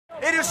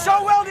It is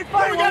so well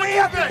defined. What we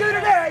have to do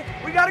today,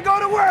 we got to go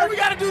to work. We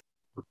got to do.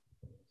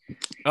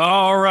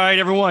 All right,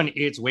 everyone.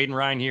 It's Wade and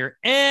Ryan here.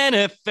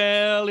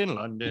 NFL in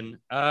London.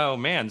 Oh,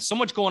 man. So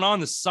much going on.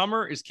 The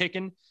summer is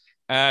kicking.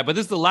 But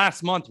this is the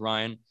last month,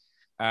 Ryan.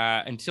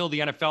 Until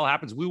the NFL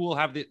happens, we will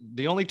have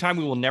the only time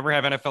we will never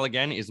have NFL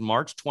again is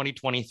March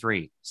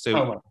 2023.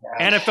 So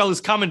NFL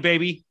is coming,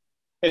 baby.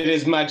 It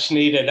is much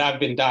needed. I've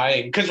been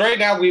dying because right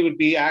now we would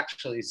be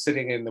actually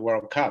sitting in the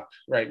World Cup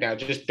right now,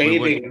 just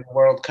bathing in the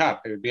World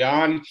Cup. It would be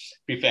on,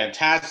 be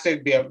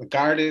fantastic, be out in the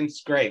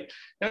gardens, great.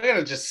 Now we got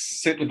to just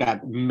sit with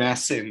that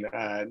mess in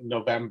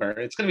November.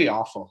 It's going to be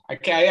awful.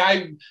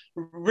 I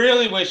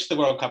really wish the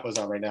World Cup was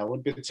on right now. It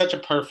would be such a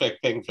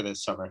perfect thing for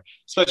this summer,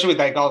 especially with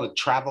like all the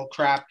travel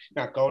crap,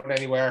 not going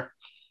anywhere.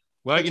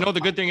 Well, you know, the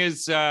good thing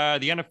is the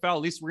NFL,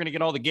 at least we're going to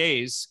get all the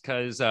gays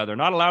because they're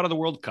not allowed in the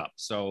World Cup.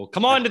 So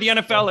come on to the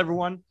NFL,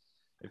 everyone.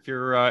 If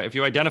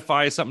you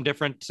identify as something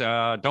different,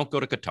 don't go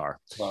to Qatar.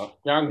 Well,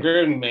 John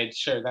Gruden made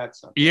sure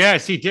that's up.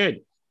 Yes, he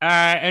did.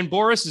 And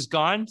Boris is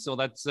gone. So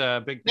that's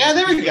a big thing. Yeah,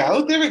 there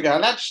we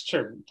go. That's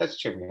true. That's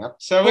cheering up.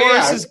 So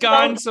Boris is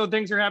gone. So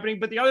things are happening.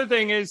 But the other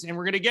thing is, and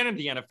we're going to get into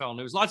the NFL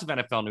news, lots of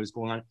NFL news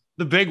going on.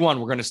 The big one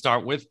we're going to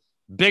start with.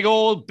 Big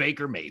old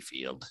Baker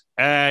Mayfield.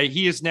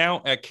 He is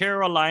now a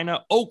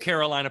Carolina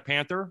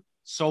Panther.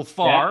 So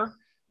far,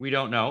 we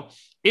don't know.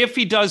 If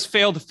he does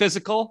fail the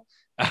physical,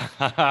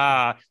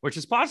 which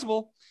is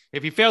possible,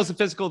 if he fails the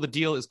physical, the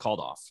deal is called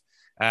off.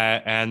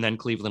 And then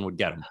Cleveland would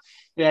get him.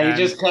 Yeah, he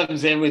just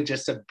comes in with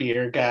just a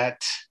beer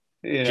gut.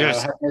 You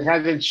know,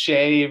 hasn't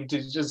shaved.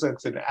 It just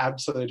looks in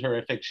absolute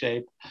horrific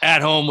shape.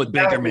 At home with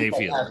Baker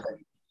Mayfield.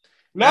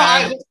 No,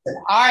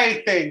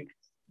 I think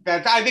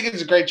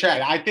it's a great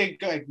trade. I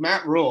think like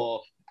Matt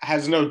Rule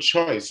has no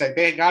choice. Like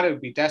they got to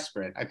be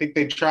desperate. I think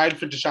they tried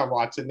for Deshaun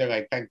Watson. They're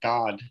like, thank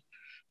God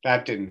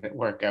that didn't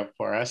work out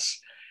for us.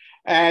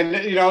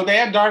 And, you know, they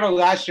had Darnold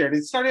last year and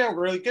it started out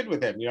really good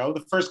with him. You know,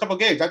 the first couple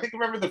of games, I think,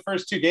 remember the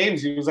first 2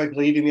 games, he was like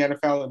leading the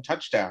NFL in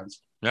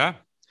touchdowns. Yeah.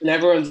 And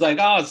everyone's like,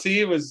 oh, see,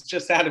 it was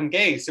just Adam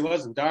Gase. It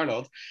wasn't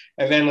Darnold.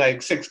 And then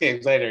like 6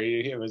 games later,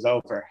 it was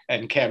over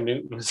and Cam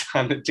Newton was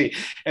on the team.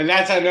 And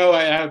that's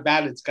how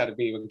bad it's got to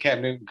be when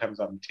Cam Newton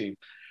comes on the team.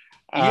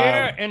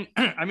 Yeah, and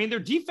I mean, their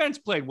defense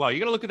played well. You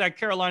got to look at that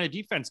Carolina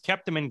defense,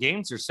 kept them in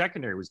games. Their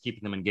secondary was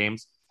keeping them in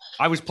games.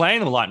 I was playing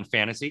them a lot in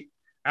fantasy.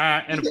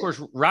 And of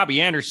course,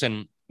 Robbie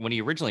Anderson, when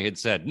he originally had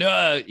said,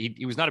 no,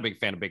 he was not a big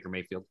fan of Baker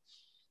Mayfield.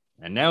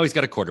 And now he's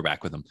got a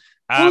quarterback with him.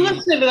 Well,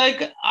 listen,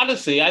 like,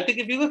 honestly, I think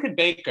if you look at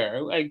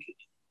Baker, like,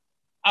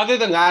 other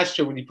than last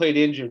year when he played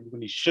injured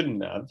when he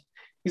shouldn't have,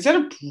 he's had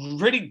a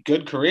pretty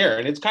good career.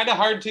 And it's kind of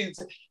hard to,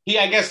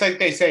 I guess, like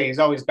they say, he's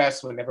always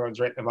best when everyone's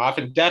written him off.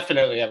 And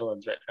definitely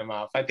everyone's written him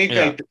off. I think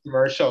like the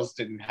commercials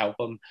didn't help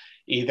him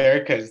either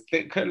because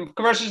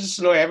commercials just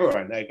annoy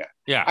everyone. Like,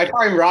 I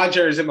find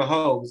Rodgers and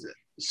Mahomes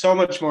so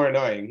much more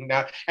annoying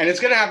now, and it's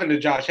going to happen to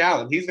Josh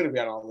Allen. He's going to be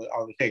on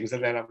all the things,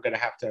 and then I'm going to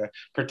have to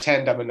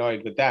pretend I'm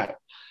annoyed with that.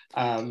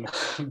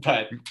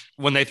 But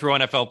when they throw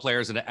NFL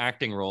players into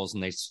acting roles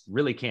and they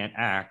really can't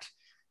act,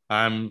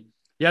 that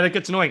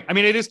gets annoying. I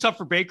mean, it is tough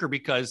for Baker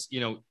because,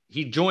 you know,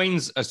 he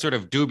joins a sort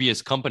of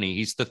dubious company.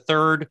 He's the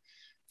 3rd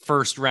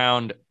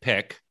first-round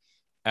pick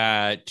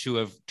to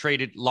have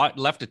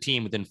left a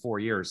team within 4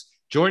 years,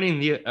 joining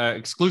the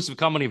exclusive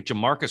company of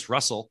Jamarcus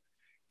Russell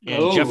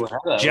and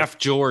Jeff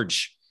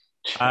George.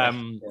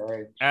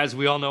 As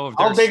we all know, of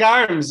all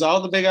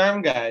the big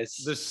arm guys,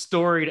 the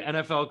storied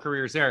NFL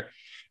careers there.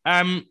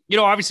 You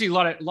know, obviously a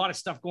lot of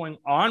stuff going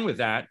on with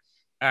that.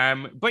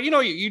 But you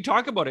know, you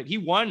talk about it. He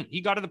won.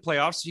 He got to the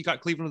playoffs. He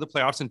got Cleveland to the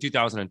playoffs in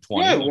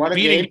 2020,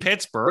 beating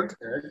Pittsburgh.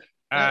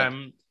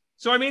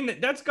 So I mean,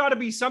 that's got to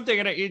be something.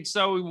 And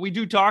so we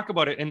do talk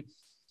about it. And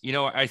you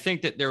know, I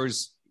think that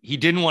he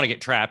didn't want to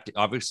get trapped,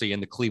 obviously, in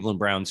the Cleveland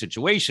Browns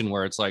situation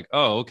where it's like,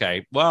 oh,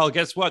 okay, well,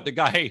 guess what? The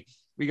guy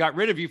we got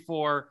rid of you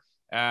for,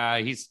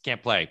 he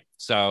can't play.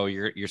 So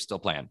you're still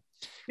playing.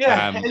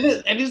 Yeah.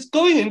 And he's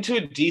going into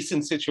a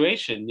decent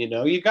situation. You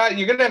know, you're going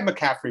to have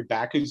McCaffrey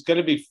back, who's going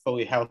to be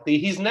fully healthy.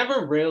 He's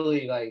never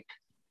really like,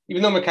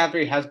 even though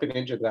McCaffrey has been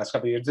injured the last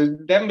couple of years, there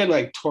haven't been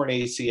like torn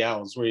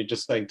ACLs where you're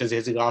just like, has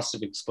he lost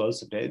of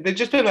explosiveness? They've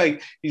just been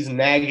like these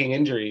nagging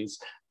injuries.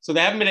 So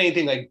they haven't been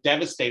anything like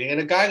devastating. And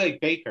a guy like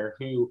Baker,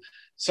 who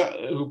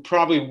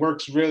probably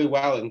works really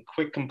well in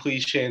quick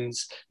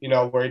completions, you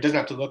know, where he doesn't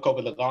have to look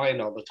over the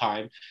line all the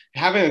time.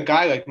 Having a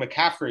guy like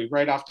McCaffrey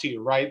right off to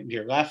your right and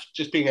your left,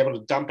 just being able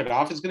to dump it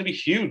off is going to be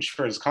huge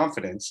for his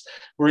confidence,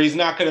 where he's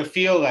not going to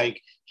feel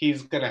like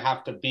he's going to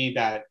have to be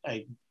that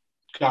like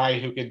guy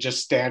who can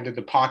just stand in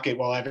the pocket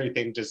while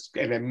everything just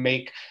and then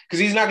make, because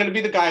he's not going to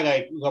be the guy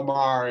like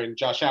Lamar and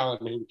Josh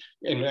Allen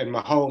and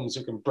Mahomes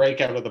who can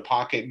break out of the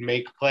pocket and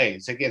make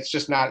plays. Like, it's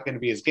just not going to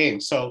be his game.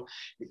 So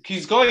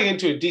he's going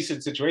into a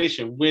decent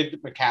situation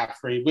with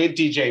McCaffrey, with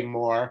DJ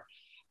Moore.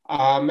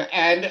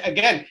 And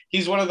again,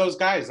 he's one of those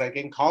guys, like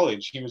in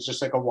college, he was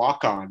just like a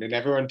walk-on and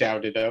everyone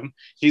doubted him.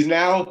 He's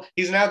now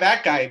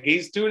that guy.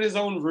 He's doing his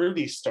own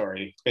Rudy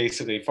story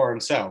basically for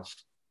himself.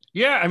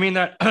 Yeah, I mean,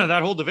 that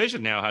whole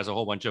division now has a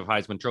whole bunch of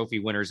Heisman Trophy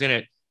winners in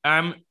it.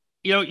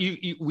 You know,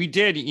 we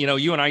did, you know,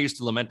 you and I used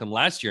to lament them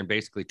last year and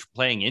basically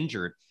playing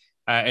injured.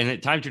 And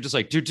at times you're just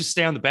like, dude, just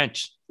stay on the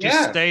bench.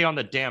 Just stay on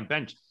the damn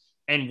bench.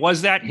 And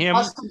was that him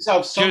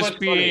just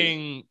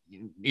being,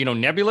 you know,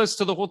 nebulous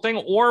to the whole thing?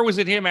 Or was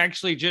it him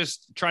actually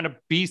just trying to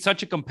be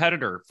such a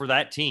competitor for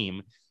that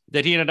team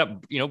that he ended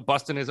up, you know,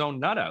 busting his own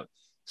nut out?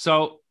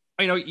 So,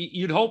 you know,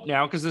 you'd hope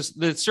now, because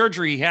the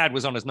surgery he had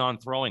was on his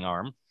non-throwing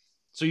arm.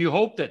 So you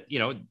hope that, you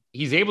know,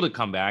 he's able to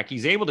come back.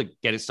 He's able to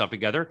get his stuff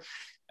together.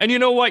 And you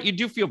know what? You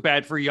do feel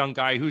bad for a young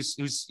guy who's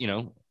gets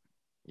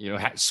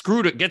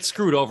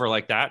screwed over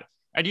like that.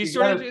 And you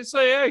sort of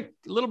say, hey,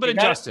 a little bit of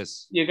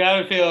justice. You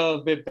got to feel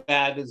a bit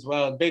bad as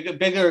well.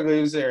 Bigger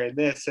loser in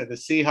this are the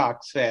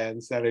Seahawks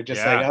fans that are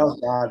just like, oh,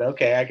 God,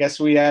 okay, I guess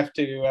we have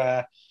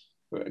to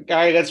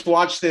let's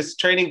watch this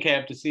training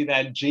camp to see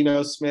that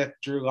Geno Smith,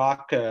 Drew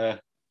Lock competition.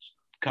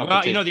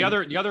 Well, you know, the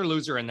other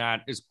loser in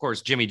that is, of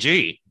course, Jimmy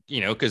G.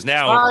 You know, because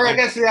now I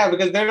guess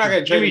because they're not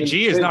going to. Jimmy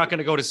G is not going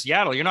to go to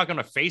Seattle. You're not going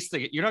to face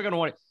you're not going to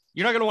want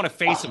to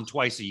face him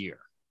twice a year.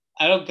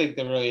 I don't think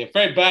they're really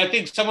afraid, but I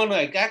think someone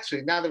like,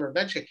 actually, now that we're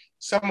mentioning,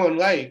 someone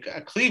like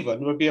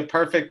Cleveland would be a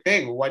perfect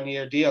thing,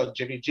 1-year deal,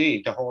 Jimmy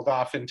G, to hold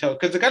off until,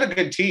 because they got a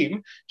good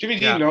team. Jimmy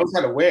G knows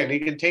how to win. He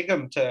can take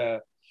them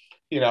to,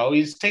 you know,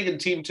 he's taken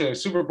team to a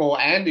Super Bowl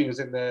and he was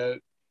in the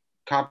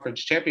conference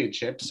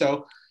championship.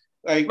 So,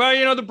 like, well,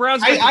 you know, the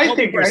Browns. I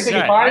think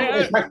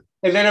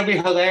and then it'll be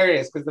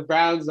hilarious because the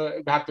Browns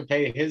have to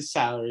pay his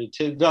salary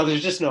too. No,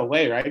 there's just no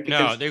way, right? Because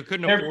no, they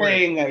couldn't. They're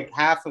paying like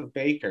half of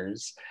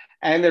Baker's.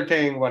 And they're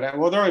paying what?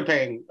 Well, they're only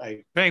paying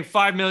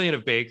 $5 million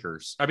of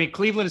Baker's. I mean,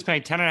 Cleveland is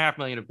paying $10.5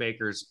 million of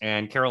Baker's,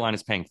 and Carolina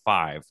is paying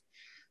 $5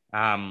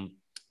 million.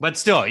 But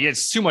still,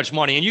 it's too much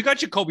money. And you got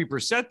Jacoby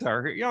Brissett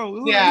there. You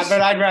know, but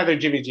I'd rather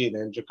Jimmy G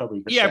than Jacoby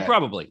Brissett. Yeah,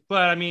 probably.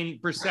 But I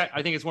mean, Brissett,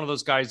 I think it's one of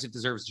those guys that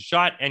deserves a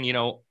shot. And you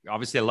know,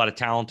 obviously, a lot of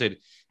talented.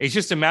 It's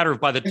just a matter of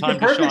by the time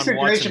Deshaun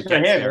Watson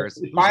gets there.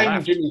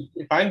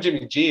 If I'm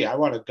Jimmy G, I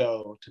want to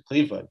go to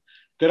Cleveland.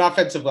 Good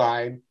offensive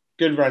line,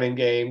 good running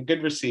game,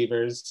 good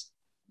receivers.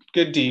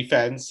 Good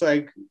defense.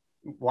 Like,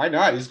 why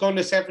not? He's going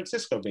to San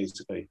Francisco,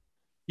 basically.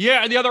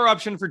 Yeah, the other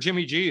option for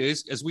Jimmy G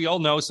is, as we all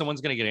know,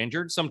 someone's going to get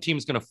injured. Some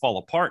team's going to fall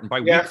apart. And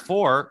by week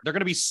 4, they're going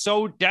to be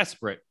so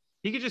desperate.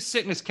 He could just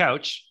sit in his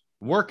couch,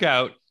 work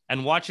out,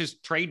 and watch his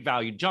trade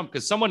value jump.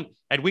 Because someone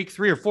at week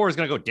 3 or 4 is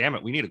going to go, damn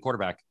it, we need a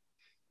quarterback.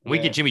 We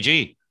get Jimmy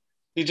G.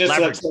 He just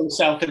looks at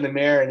himself in the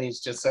mirror, and he's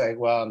just like,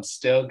 well, I'm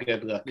still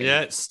good looking.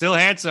 Yeah, still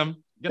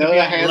handsome. Going to be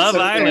on Love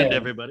Island,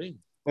 everybody.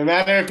 No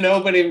matter if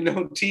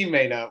no team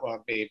may not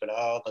want me, but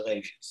all the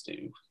ladies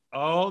do.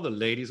 All the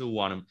ladies will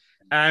want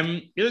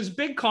him. There's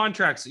big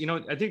contracts. You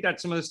know, I think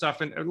that's some of the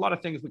stuff, and a lot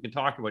of things we can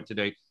talk about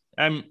today.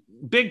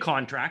 Big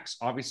contracts,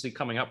 obviously,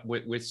 coming up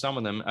with some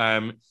of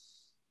them.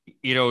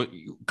 You know,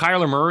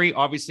 Kyler Murray,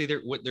 obviously,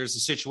 there's a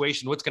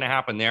situation. What's going to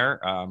happen there?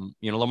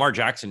 You know, Lamar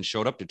Jackson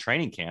showed up to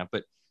training camp,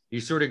 but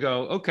you sort of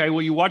go, okay,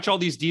 well, you watch all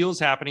these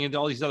deals happening and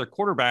all these other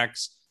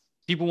quarterbacks.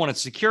 People want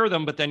to secure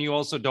them, but then you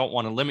also don't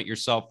want to limit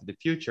yourself to the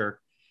future.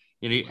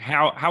 You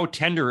know, how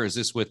tender is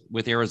this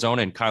with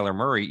Arizona and Kyler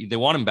Murray? They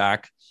want him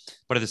back,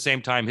 but at the same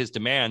time, his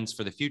demands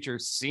for the future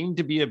seem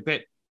to be a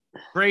bit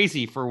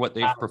crazy for what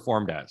they've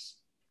performed as.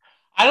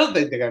 I don't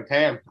think they're going to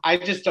pay him. I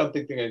just don't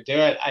think they're going to do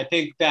it. I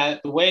think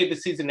that the way the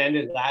season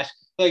ended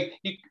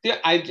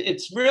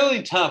it's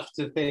really tough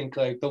to think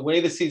like the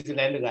way the season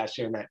ended last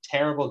year in that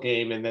terrible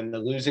game and then the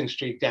losing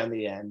streak down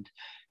the end.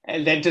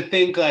 And then to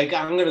think like,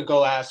 I'm going to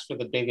go ask for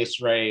the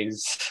biggest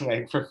raise,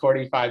 like for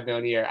 $45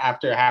 million a year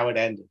after how it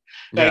ended.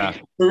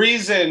 Like the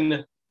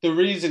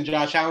reason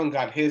Josh Allen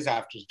got his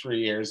after 3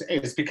 years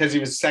is because he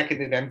was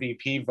second in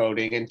MVP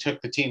voting and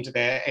took the team to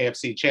the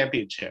AFC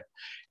Championship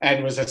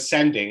and was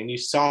ascending. And you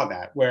saw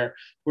that where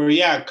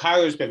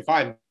Kyler's been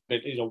fine,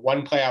 but you know,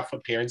 one playoff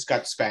appearance,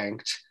 got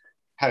spanked,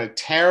 had a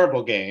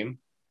terrible game.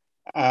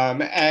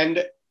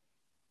 And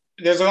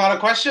there's a lot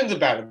of questions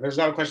about him. There's a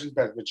lot of questions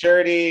about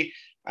maturity,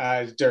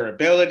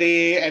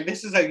 durability, and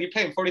this is like you're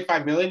paying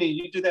 $45 million and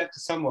you do that to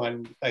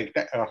someone like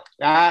that.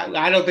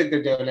 I don't think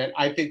they're doing it.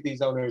 I think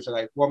these owners are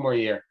like, one more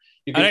year.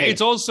 It's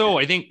also,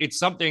 I think it's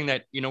something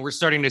that, you know, we're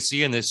starting to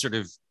see in this sort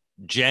of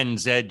Gen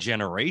Z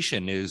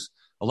generation is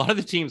a lot of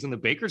the teams in the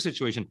Baker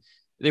situation,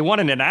 they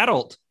wanted an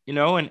adult, you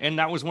know, and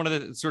that was one of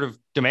the sort of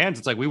demands.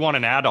 It's like, we want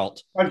an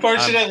adult.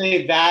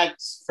 Unfortunately, that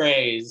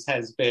phrase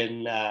has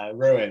been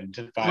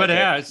ruined. But it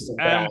has.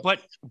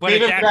 But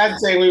even Brad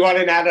saying we want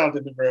an adult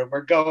in the room,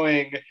 we're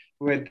going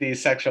with the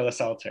sexual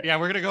assaulter. Yeah,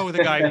 we're going to go with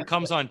the guy who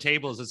comes on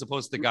tables as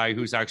opposed to the guy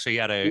who's actually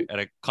at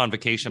a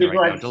convocation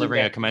right now,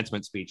 delivering a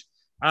commencement speech.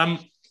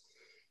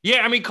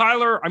 Yeah, I mean,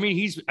 Kyler,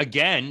 he's,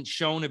 again,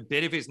 shown a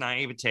bit of his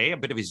naivete, a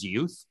bit of his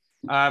youth.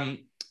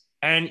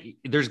 And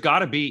he's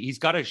got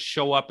to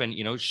show up and,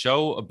 you know,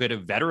 show a bit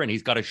of veteran.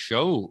 He's got to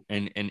show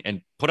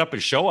and put up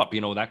his show up, you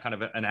know, that kind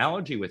of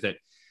analogy with it.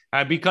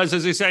 Because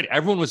as I said,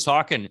 everyone was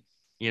talking,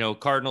 you know,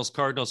 Cardinals,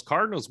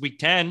 week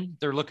 10,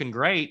 they're looking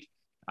great.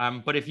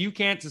 But if you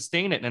can't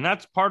sustain it, and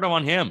that's part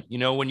on him, you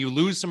know, when you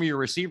lose some of your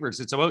receivers,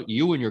 it's about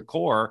you and your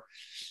core.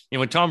 You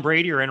know, when Tom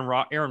Brady or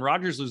Aaron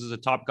Rodgers loses a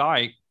top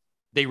guy,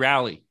 they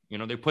rally.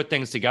 They put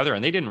things together,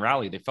 and they didn't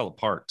rally. They fell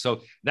apart.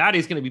 So that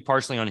is going to be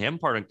partially on him,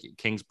 part of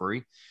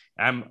Kingsbury.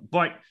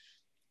 But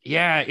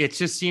yeah, it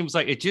just seems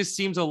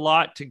a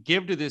lot to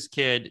give to this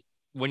kid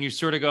when you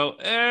sort of go,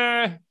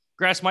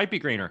 grass might be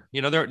greener.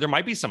 There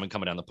might be someone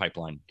coming down the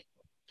pipeline.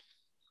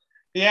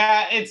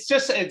 Yeah, it's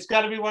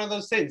got to be one of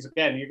those things.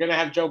 Again, you're going to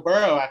have Joe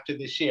Burrow after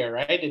this year,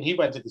 right? And he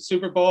went to the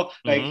Super Bowl.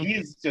 Like,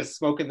 he's just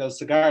smoking those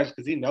cigars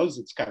because he knows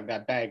it's coming.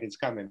 That bag is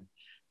coming.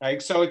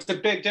 Like, so it's a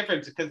big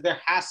difference because there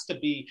has to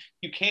be,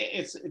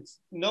 it's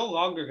no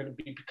longer going to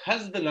be,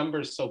 because the number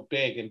is so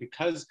big and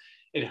because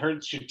it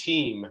hurts your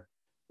team,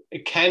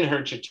 it can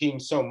hurt your team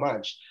so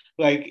much.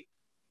 Like,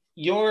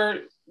 your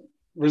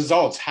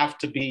results have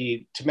to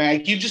be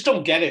you just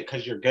don't get it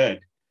because you're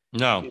good.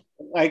 No.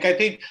 Like, I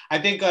think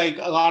like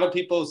a lot of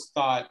people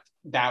thought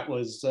that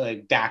was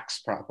like Dak's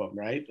problem,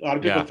 right? A lot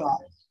of people thought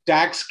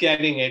Dak's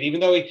getting it, even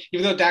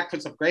though Dak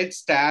puts up great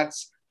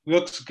stats,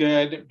 looks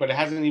good, but it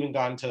hasn't even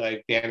gone to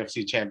like the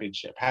NFC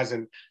Championship,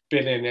 hasn't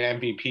been in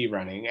an MVP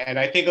running. And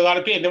I think a lot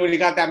of people, and then when he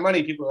got that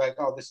money, people were like,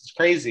 oh, this is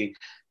crazy.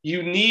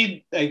 You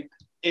need, like,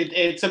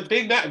 it's a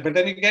big nut. But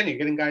then again, you're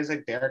getting guys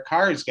like Derek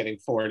Carr is getting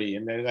 40,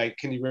 and then, like,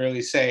 can you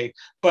really say,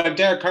 but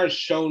Derek Carr's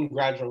shown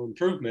gradual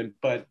improvement,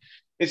 but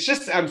it's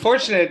just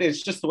unfortunate.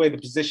 It's just the way the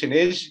position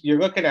is. You're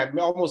looking at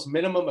almost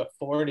minimum of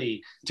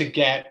 40 to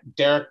get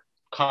Derek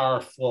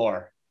Carr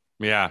floor.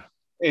 Yeah.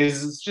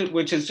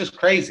 Which is just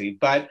crazy,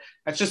 but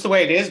that's just the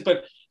way it is.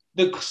 But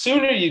the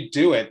sooner you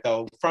do it,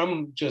 though,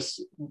 from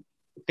just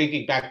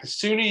thinking back, the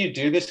sooner you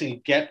do this and you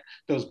get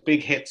those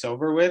big hits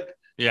over with,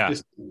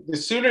 the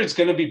sooner it's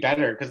going to be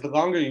better, because the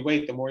longer you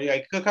wait, the more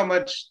look how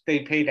much they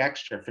paid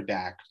extra for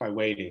Dak by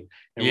waiting.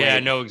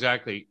 No,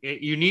 exactly.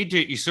 You need to,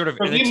 and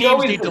the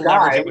teams need to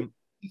leverage it.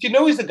 If you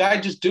know he's the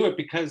guy, just do it,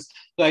 because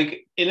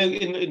like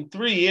in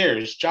 3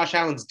 years, Josh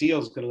Allen's deal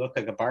is going to look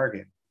like a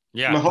bargain.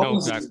 Yeah,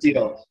 Mahomes'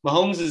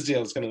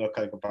 deal is going to look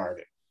like a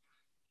bargain.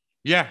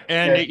 Yeah,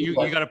 and you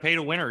got to pay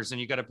the winners,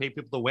 and you got to pay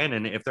people to win.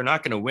 And if they're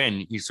not going to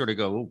win, you sort of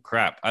go, oh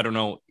crap, I don't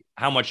know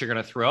how much you're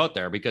going to throw out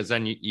there, because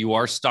then you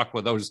are stuck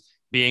with those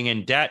being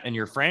in debt, and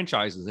your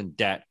franchise is in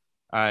debt,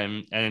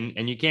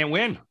 and you can't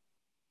win.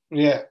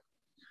 Yeah.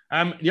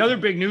 The other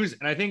big news,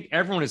 and I think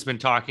everyone has been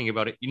talking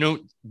about it,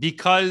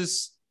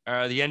 because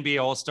the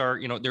NBA All-Star,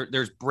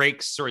 there's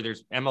breaks,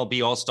 there's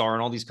MLB All-Star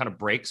and all these kind of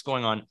breaks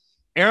going on.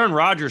 Aaron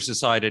Rodgers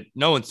decided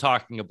no one's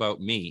talking about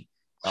me.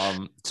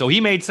 So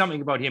he made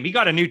something about him. He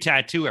got a new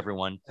tattoo,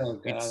 everyone.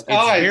 Oh, God.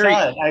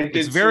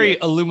 It's very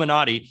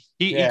Illuminati.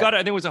 He got, I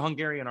think it was a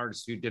Hungarian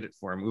artist who did it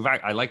for him.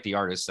 I like the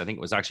artist. I think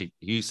it was actually,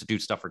 he used to do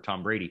stuff for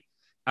Tom Brady.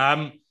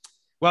 Well,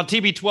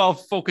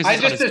 TB12 focuses I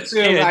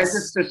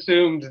just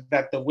assumed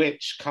that the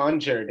witch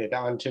conjured it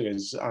onto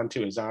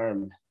his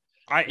arm.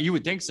 You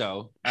would think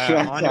so.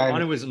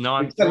 On his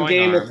non-throwing some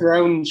Game arm. of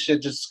Thrones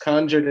should just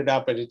conjured it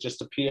up, and it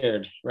just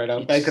appeared right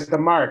on, like at the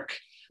mark.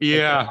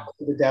 Yeah,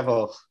 like the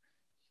devil.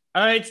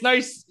 It's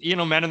nice,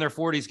 men in their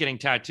 40s getting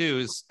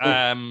tattoos.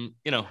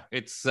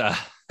 It's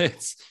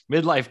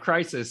midlife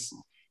crisis.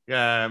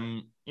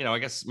 I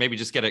guess maybe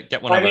just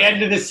get one. By the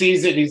end of the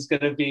season, he's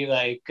gonna be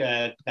like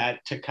that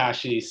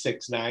Tekashi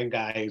 6ix9ine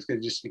guy. He's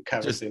gonna just be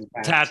covered in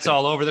tats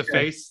all over the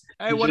face.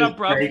 Hey, what up,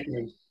 bro?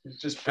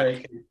 It's just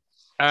breaking.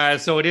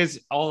 So it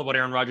is all about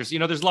Aaron Rodgers.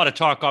 There's a lot of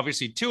talk,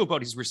 obviously, too,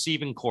 about his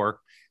receiving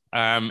core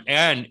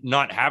and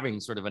not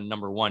having sort of a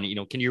number one.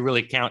 Can you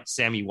really count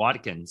Sammy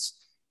Watkins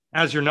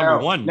as your number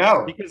one?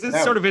 No. Because this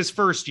is sort of his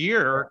first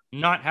year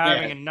not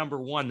having a number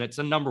one that's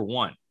a number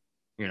one,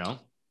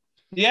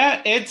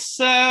 Yeah, it's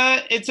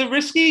a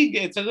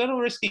little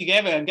risky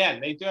game.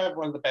 Again, they do have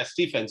one of the best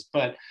defense,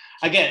 but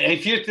again,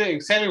 if you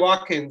think Sammy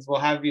Watkins will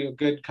have you a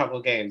good couple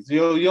of games,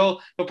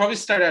 you'll probably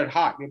start out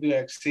hot. You'll be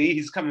like, see,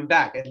 he's coming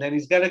back, and then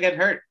he's gonna get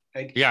hurt.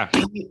 He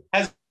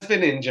has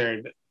been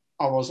injured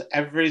almost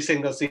every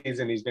single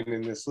season he's been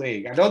in this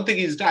league. I think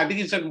he's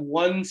done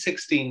one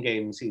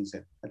 16-game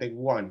season. I think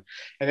one.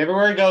 And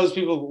everywhere he goes,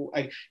 people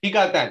he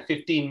got that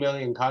 $15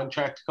 million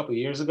contract a couple of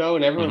years ago,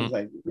 and everyone was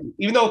like,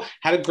 even though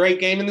had a great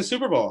game in the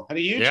Super Bowl, had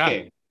a huge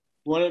game.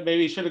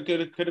 Maybe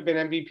could have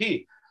been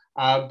MVP.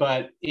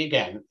 But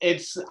again,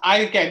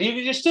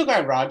 you still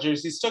got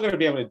Rodgers. He's still going to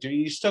be able to do.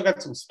 You still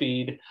got some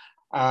speed,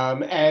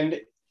 and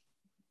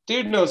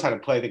dude knows how to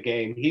play the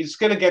game. He's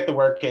going to get the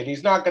work in.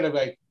 He's not going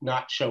to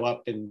not show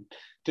up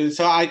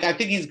so I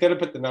think he's going to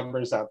put the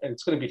numbers up, and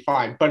it's going to be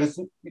fine. But it's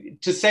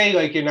to say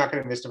you're not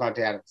going to miss Davante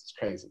Adams is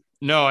crazy.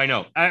 No, I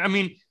know. I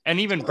mean, and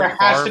even Brett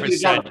Favre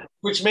has said,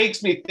 which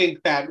makes me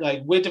think that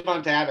with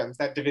Davante Adams,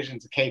 that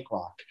division's a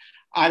cakewalk.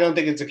 I don't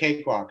think it's a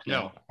cakewalk.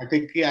 No, I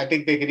think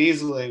they could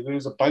easily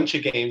lose a bunch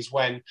of games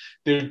when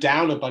they're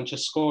down a bunch of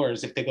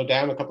scores. If they go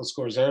down a couple of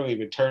scores early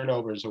with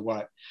turnovers or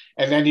what,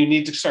 and then you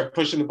need to start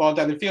pushing the ball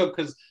down the field,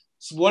 because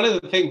one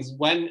of the things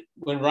when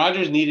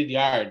Rodgers needed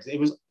yards, it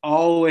was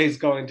always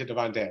going to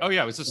Davante. Oh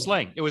yeah, it was a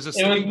sling. It was a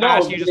sling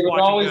pass. You just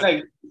always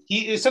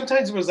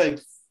sometimes it was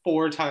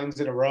 4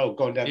 times in a row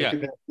going down. Yeah.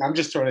 I'm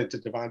just throwing it to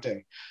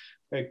Davante.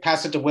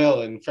 Pass it to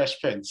Will and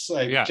Fresh Prince.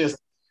 Just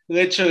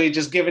literally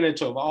just giving it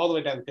to him all the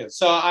way down the field.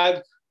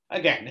 So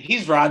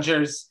he's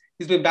Rodgers.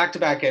 He's been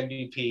back-to-back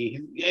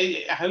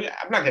MVP. I'm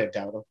not going to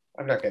doubt him.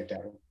 I'm not going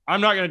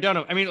to doubt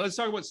him. I mean, let's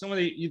talk about some of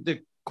the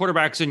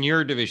quarterbacks in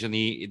your division,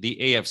 the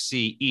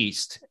AFC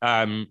East.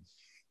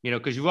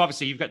 Because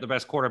you've got the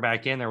best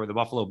quarterback in there with the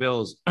Buffalo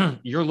Bills.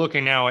 You're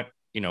looking now at,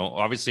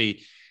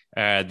 obviously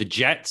the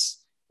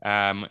Jets.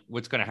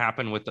 What's going to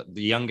happen with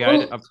the young guy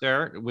up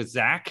there with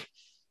Zach?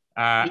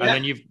 And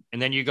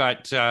then you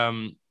got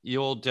the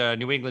old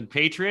New England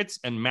Patriots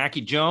and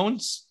Mackie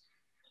Jones.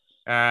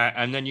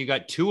 And then you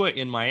got Tua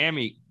in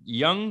Miami.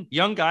 Young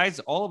guys,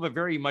 all of a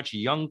very much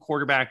young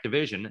quarterback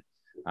division.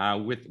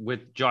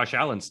 With Josh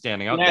Allen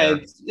standing out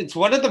there. It's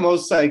one of the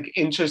most like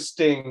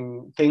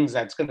interesting things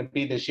that's going to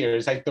be this year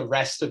is like the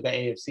rest of the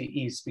AFC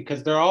East,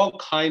 because they're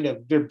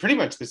pretty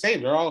much the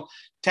same. They're all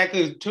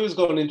technically, Tua's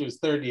going into his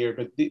third year,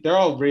 but they're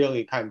all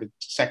really kind of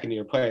second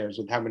year players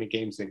with how many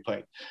games they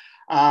played.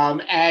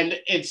 And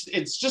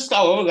it's just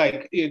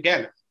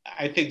again,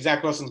 I think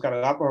Zach Wilson's got a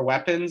lot more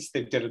weapons.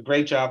 They did a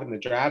great job in the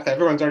draft.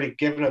 Everyone's already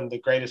given him the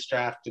greatest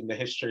draft in the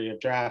history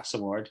of drafts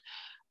award.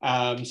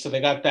 So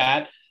they got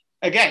that.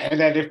 Again, and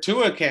then if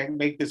Tua can't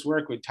make this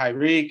work with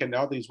Tyreek and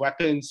all these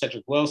weapons,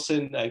 Cedric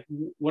Wilson, like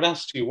what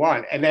else do you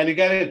want? And then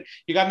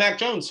you got Mac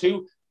Jones,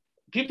 who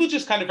people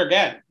just kind of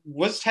forget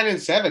was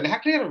 10-7.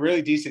 Actually had a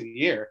really decent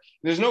year.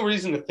 There's no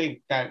reason to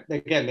think that.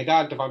 Again, they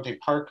got Devontae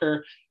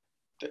Parker.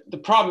 The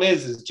problem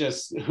is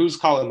just who's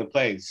calling the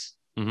plays.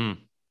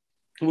 Mm-hmm.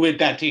 With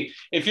that team.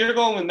 If you're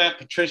going with Matt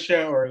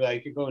Patricia or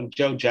like you're going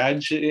Joe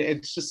Judge,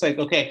 it's just like,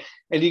 okay.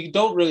 And you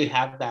don't really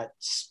have that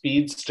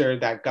speedster,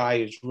 that guy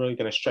who's really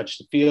going to stretch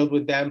the field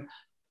with them.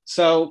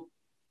 So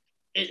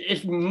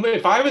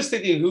if I was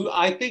thinking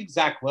I think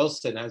Zach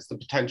Wilson has the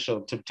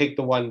potential to take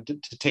the one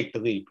to take the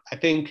leap. I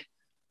think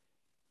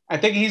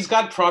he's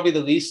got probably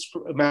the least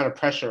amount of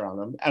pressure on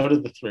him out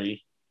of the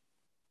three.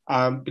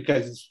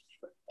 Because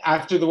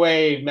after the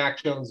way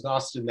Mac Jones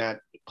lost in that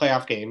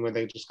playoff game where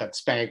they just got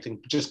spanked and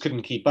just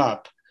couldn't keep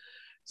up,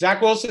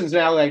 Zach Wilson's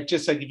now if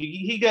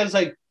he does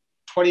like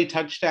 20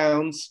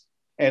 touchdowns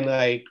and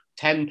like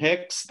 10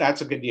 picks,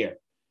 that's a good year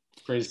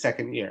for his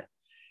second year.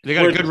 They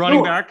got good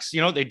running backs.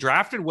 They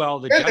drafted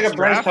well. They got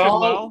Bryce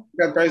Hall.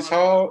 They got Bryce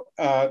Hall.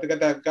 They got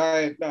that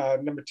guy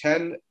number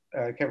 10.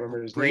 I can't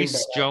remember his name.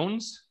 Brees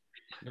Jones.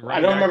 I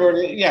don't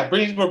remember. Yeah,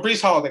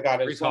 Brees Hall. They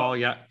got it. Brees Hall.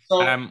 Yeah.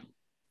 So,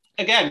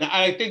 again,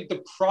 I think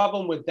the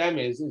problem with them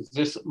is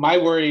just my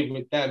worry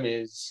with them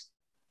is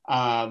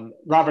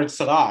Robert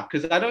Salah,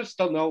 because I just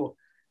don't know.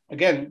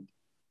 Again,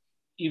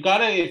 you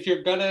gotta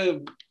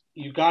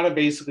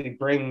basically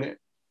bring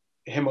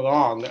him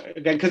along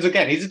again, because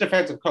again, he's a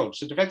defensive coach.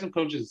 So defensive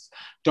coaches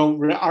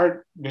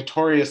aren't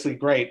notoriously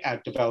great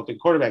at developing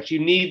quarterbacks. You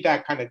need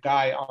that kind of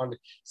guy on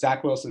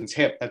Zach Wilson's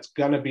hip that's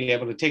gonna be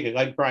able to take it,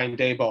 like Brian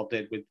Daboll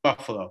did with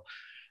Buffalo,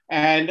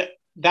 and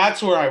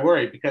that's where I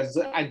worry, because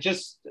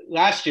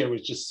last year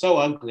was just so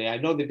ugly. I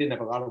know they didn't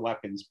have a lot of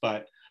weapons,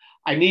 but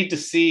I need to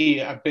see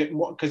a bit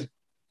more, because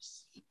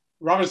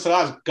Robert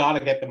Salah's got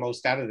to get the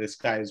most out of this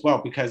guy as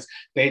well, because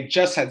they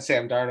just had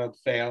Sam Darnold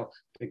fail.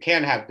 They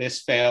can't have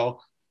this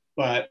fail.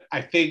 But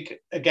I think,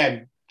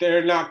 again,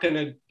 they're not going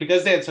to,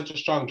 because they had such a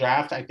strong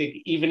draft, I think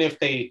even if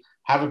they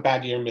have a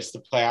bad year, miss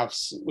the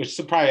playoffs, which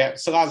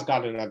Salah's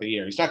got another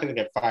year. He's not going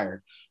to get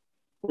fired.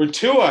 Where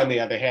Tua, on the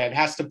other hand,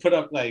 has to put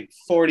up like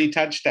 40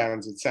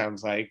 touchdowns, it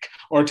sounds like,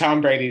 or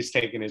Tom Brady's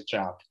taking his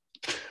job.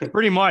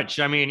 Pretty much.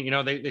 I mean,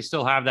 they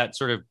still have that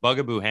sort of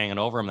bugaboo hanging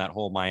over him, that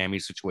whole Miami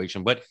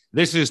situation. But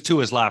this is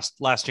Tua's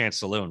last chance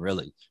saloon,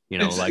 really.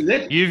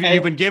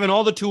 You've been given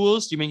all the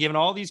tools, you've been given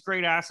all these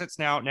great assets.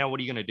 Now what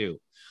are you going to do?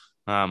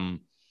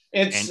 And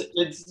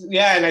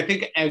I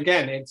think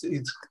again, it's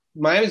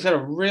Miami's got a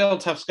real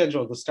tough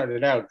schedule to start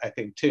it out. I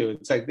think too.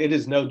 It's like it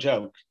is no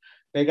joke.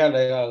 They got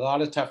a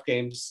lot of tough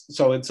games.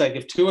 So it's like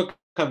if Tua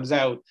comes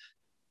out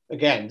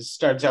again,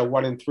 starts out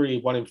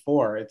 1-3,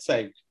 1-4, it's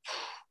like.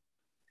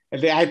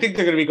 I think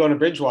they're going to be going to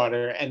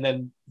Bridgewater and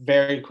then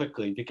very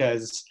quickly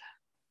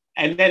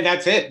and then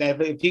that's it.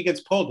 If he gets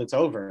pulled, it's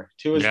over.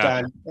 Tua's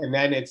done. And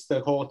then it's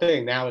the whole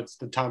thing. Now it's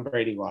the Tom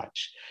Brady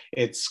watch.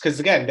 It's because,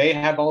 again, they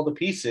have all the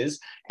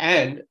pieces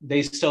and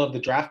they still have the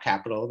draft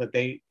capital that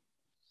they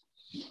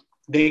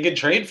could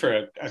trade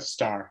for a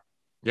star.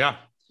 Yeah.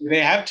 They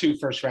have 2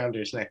 first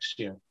rounders next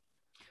year.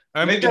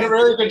 They've done a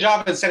really good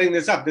job at setting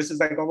this up. This is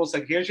like almost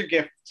like, here's your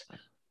gift.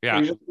 Yeah.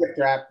 Here's your gift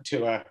wrap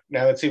to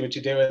now let's see what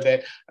you do with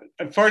it.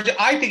 Unfortunately,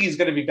 I think he's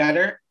going to be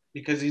better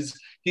because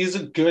he's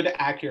a good,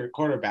 accurate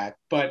quarterback,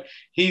 but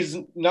he's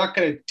not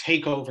going to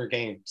take over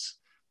games.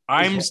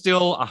 I'm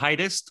still a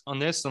heightist on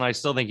this, and I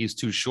still think he's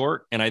too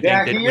short. And I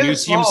think that when you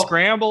see him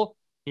scramble,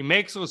 he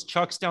makes those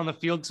chucks down the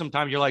field.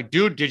 Sometimes you're like,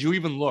 dude, did you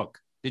even look?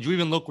 Did you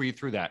even look where you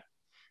threw that?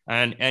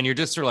 And you're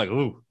just sort of like,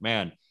 ooh,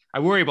 man, I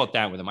worry about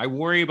that with him. I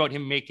worry about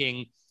him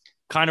making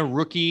kind of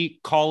rookie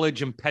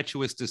college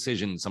impetuous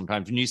decisions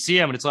sometimes. When you see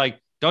him and it's like,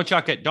 don't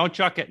chuck it.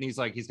 And he's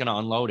like, he's going to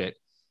unload it.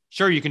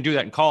 Sure, you can do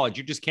that in college.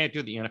 You just can't do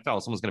it in the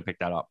NFL. Someone's going to pick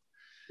that up.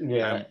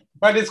 Yeah,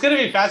 but it's going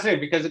to be fascinating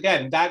because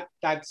again, that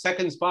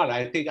second spot,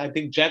 I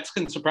think Jets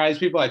can surprise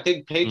people. I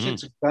think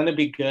Patriots are going to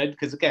be good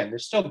because again,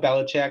 there's still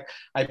Belichick.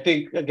 I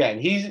think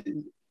again,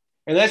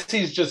 unless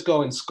he's just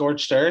going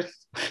scorched earth,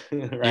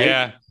 right?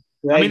 Yeah,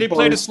 like, I mean they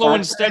played a slow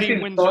and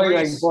steady wins the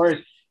race.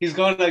 He's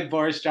going like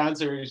Boris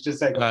Johnson, where he's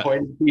just like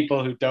appointing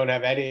people who don't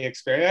have any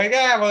experience. Like,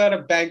 yeah, we'll let a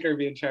banker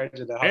be in charge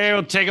of the hospital. Hey,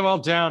 we'll take them all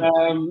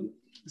down.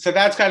 So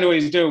that's kind of what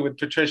he's doing with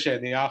Patricia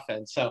in the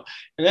offense. So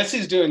unless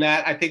he's doing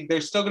that, I think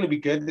they're still going to be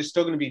good. They're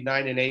still going to be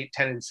 9-8,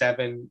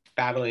 10-7,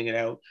 battling it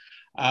out.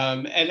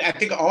 And I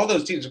think all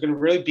those teams are going to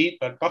really beat,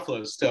 but Buffalo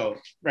is still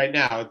right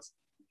now.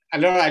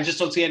 I just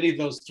don't see any of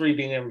those three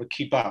being able to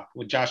keep up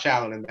with Josh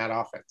Allen in that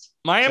offense.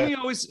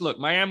 Miami's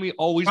the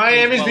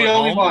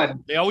only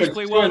one. They always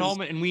play well at home,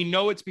 and we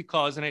know it's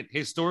because, and it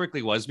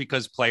historically was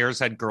because players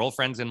had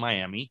girlfriends in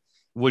Miami,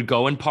 would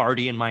go and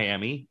party in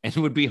Miami, and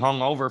would be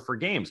hung over for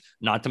games.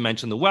 Not to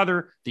mention the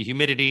weather, the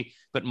humidity,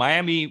 but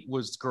Miami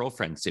was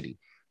girlfriend city.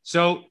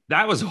 So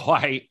that was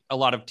why a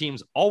lot of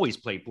teams always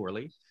play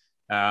poorly.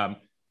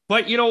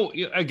 But,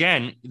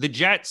 again, the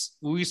Jets,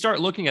 we start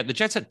looking at the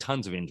Jets had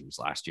tons of injuries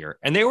last year,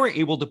 and they were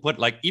able to put,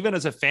 like, even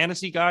as a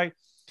fantasy guy,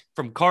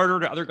 from Carter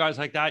to other guys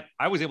like that,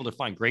 I was able to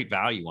find great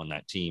value on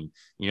that team.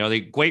 They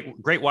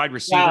great wide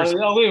receivers.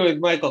 Yeah, only with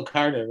Michael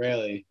Carter,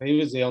 really. He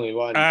was the only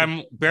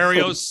one.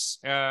 Barrios,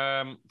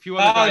 a few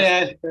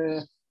other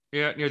guys.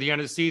 Yeah, near the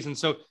end of the season.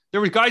 So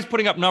there were guys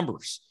putting up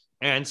numbers.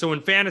 And so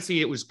in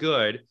fantasy, it was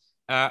good.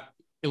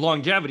 In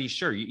longevity,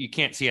 sure, you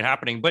can't see it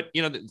happening. But,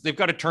 they've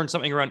got to turn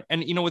something around.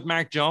 And, with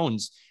Mac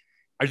Jones,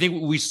 I think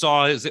what we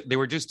saw is that they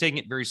were just taking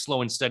it very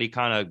slow and steady,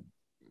 kind of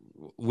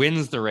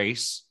wins the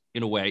race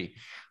in a way.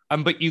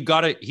 But he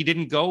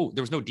didn't go,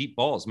 there was no deep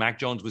balls. Mac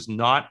Jones was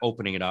not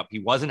opening it up. He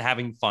wasn't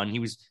having fun. He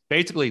was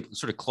basically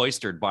sort of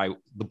cloistered by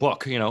the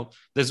book.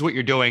 This is what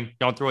you're doing.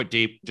 Don't throw it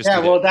deep.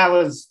 That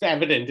was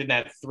evident in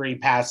that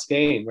 3-pass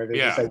game where they're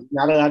just like,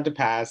 not allowed to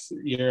pass.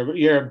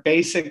 You're a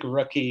basic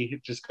rookie.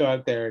 Just go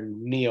out there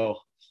and kneel.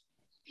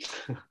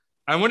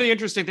 And one of the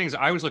interesting things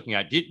I was looking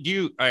at, do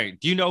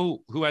you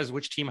know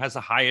which team has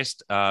the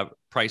highest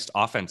priced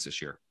offense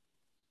this year?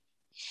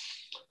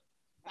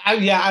 I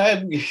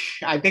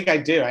think I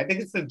do. I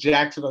think it's the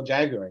Jacksonville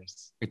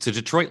Jaguars. It's the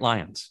Detroit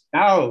Lions.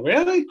 Oh,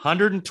 really?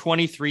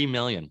 $123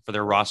 million for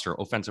their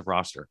offensive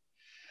roster.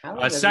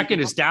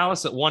 Second is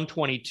Dallas at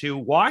 122,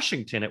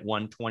 Washington at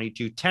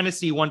 122,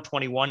 Tennessee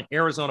 121,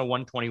 Arizona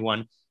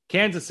 121,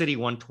 Kansas City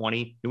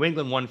 120, New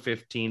England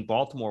 115,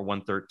 Baltimore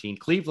 113,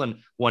 Cleveland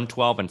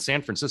 112, and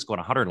San Francisco at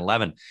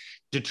 111.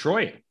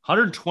 Detroit,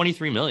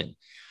 $123 million.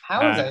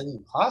 How is that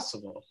even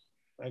possible?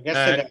 I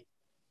guess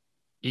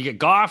you get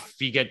Goff,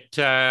 you get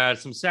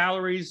some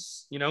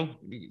salaries, you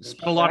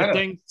spend a lot of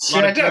things.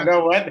 I don't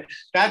know what.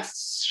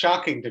 That's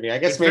shocking to me. I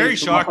guess it's very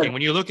shocking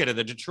when you look at it,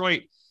 the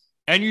Detroit,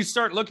 and you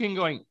start looking,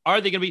 going, are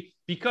they going to be?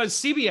 Because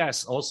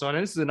CBS also, and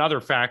this is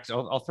another fact,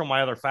 I'll throw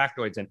my other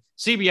factoids in.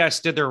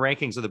 CBS did their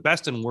rankings of the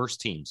best and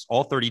worst teams,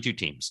 all 32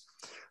 teams.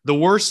 The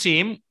worst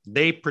team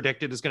they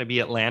predicted is going to be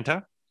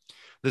Atlanta.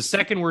 The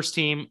second worst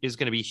team is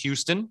going to be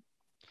Houston.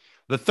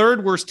 The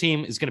third worst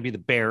team is going to be the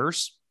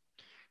Bears.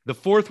 The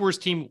fourth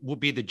worst team will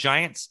be the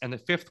Giants, and the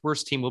fifth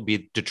worst team will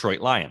be Detroit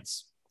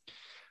Lions.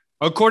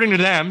 According to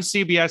them,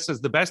 CBS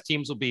says the best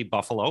teams will be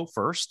Buffalo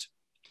first,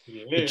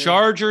 the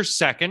Chargers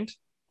second,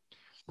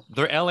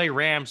 the LA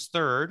Rams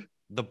third,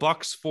 the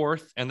Bucks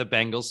fourth, and the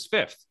Bengals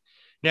fifth.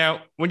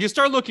 Now, when you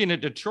start looking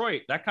at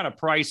Detroit, that kind of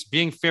price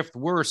being fifth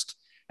worst,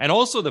 and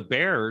also the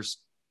Bears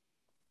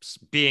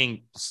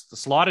being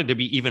slotted to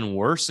be even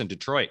worse in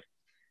Detroit,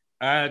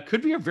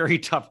 could be a very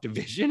tough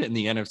division in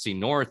the NFC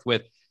North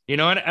with,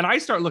 and I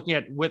start looking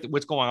at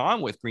what's going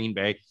on with Green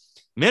Bay.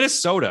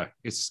 Minnesota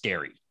is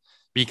scary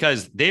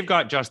because they've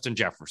got Justin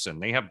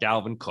Jefferson. They have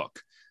Dalvin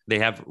Cook. They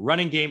have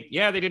running game.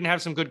 Yeah, they didn't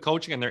have some good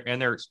coaching,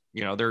 and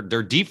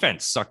their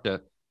defense sucked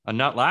a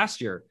nut last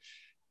year.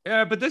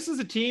 But this is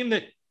a team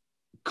that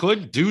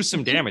could do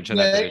some damage.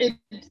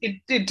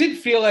 It did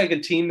feel like a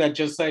team that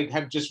just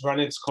had just run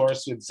its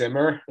course with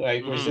Zimmer.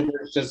 Where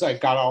Zimmer just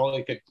got all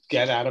he could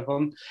get out of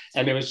them,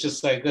 and it was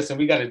just like, listen,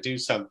 we got to do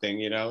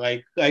something.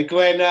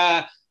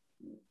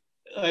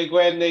 Like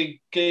when they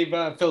gave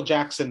Phil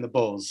Jackson the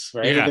Bulls,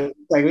 right? Yeah.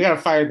 We got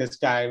to fire this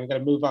guy. We got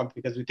to move on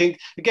because we think,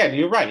 again,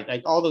 you're right.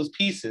 Like all those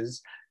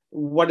pieces,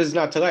 what is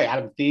not to like?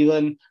 Adam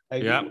Thielen,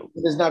 what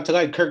is not to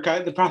like? Kirk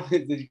Cousins. The problem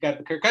is that you got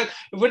the Kirk Cousins.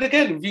 But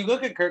again, if you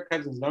look at Kirk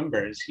Cousins'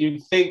 numbers,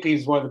 you'd think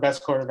he's one of the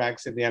best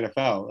quarterbacks in the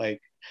NFL.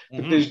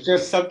 But there's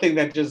just something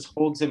that just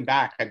holds him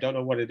back. I don't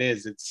know what it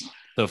is. It's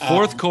the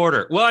fourth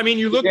quarter. Well, I mean,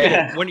 you look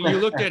at it, when you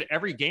looked at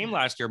every game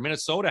last year,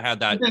 Minnesota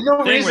had that thing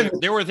where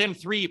they were within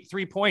three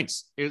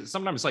points.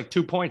 Sometimes like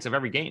 2 points of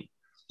every game.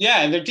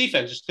 Yeah, and their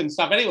defense just couldn't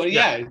stop anyone.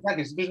 Yeah,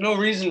 exactly. So there's no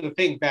reason to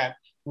think that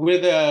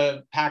with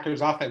a Packers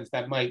offense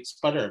that might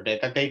sputter a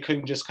bit, that they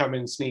couldn't just come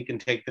and sneak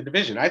and take the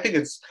division. I think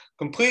it's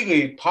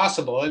completely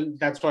possible, and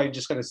that's why I'm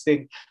just going to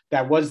think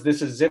that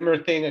this a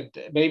Zimmer thing.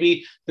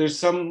 Maybe there's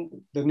the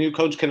new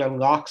coach can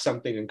unlock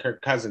something in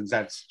Kirk Cousins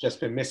that's just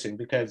been missing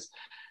because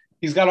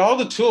He's got all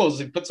the tools.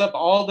 He puts up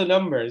all the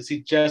numbers.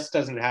 He just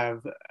doesn't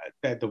have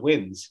the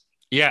wins.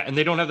 Yeah, and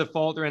they don't have the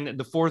falter, and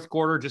the fourth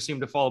quarter just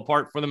seemed to fall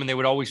apart for them, and they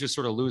would always just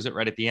sort of lose it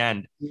right at the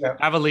end,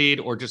 have a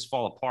lead, or just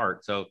fall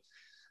apart. So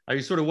I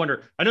sort of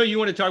wonder. I know you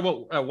want to talk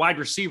about wide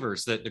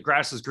receivers. That the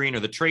grass is greener.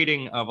 The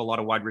trading of a lot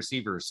of wide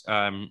receivers.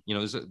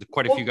 There's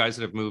quite a few guys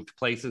that have moved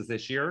places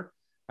this year.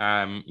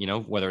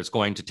 Whether it's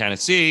going to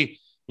Tennessee,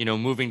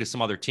 moving to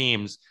some other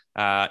teams.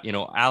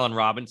 Allen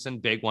Robinson,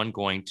 big one,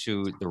 going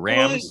to the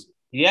Rams.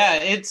 Yeah,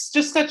 it's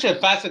just such a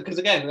fascinating, because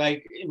again,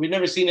 like, we've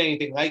never seen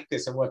anything like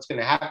this, and what's going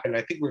to happen.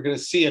 I think we're going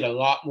to see it a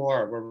lot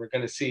more, where we're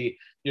going to see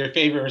your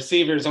favorite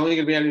receiver is only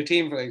going to be on your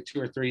team for like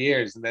 2 or 3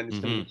 years, and then it's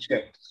going to be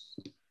shipped.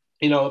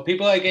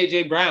 People like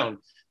AJ Brown,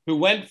 who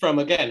went from,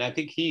 again, I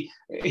think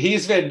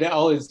he's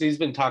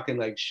been talking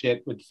like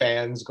shit with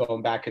fans,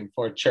 going back and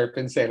forth,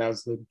 chirping, saying I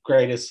was the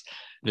greatest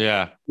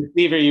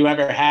receiver you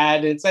ever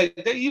had. It's like,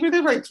 you were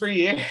there for like 3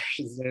 years.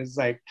 It's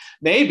like,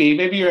 maybe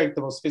you're like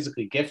the most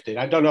physically gifted.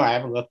 I don't know. I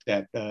haven't looked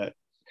at the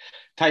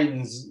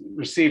Titans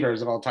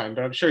receivers of all time,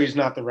 but I'm sure he's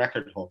not the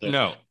record holder.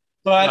 No.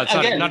 But no,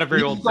 again, not a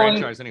very old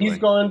franchise anyway. He's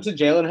going to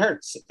Jalen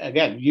Hurts.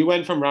 Again, you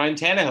went from Ryan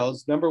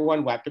Tannehill's number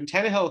one weapon.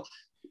 Tannehill,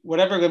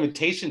 whatever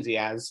limitations he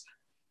has,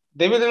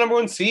 they were the number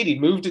one seed. He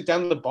moved it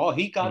down the ball.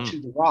 He got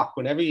you the rock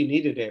whenever you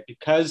needed it,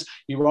 because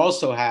you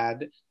also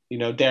had,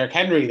 Derrick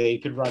Henry that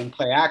you could run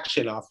play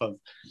action off of.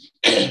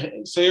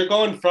 So you're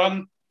going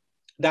from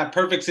that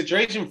perfect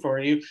situation for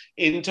you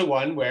into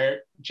one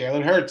where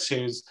Jalen Hurts,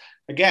 who's,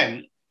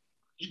 again,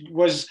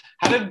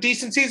 had a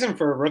decent season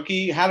for a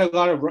rookie, had a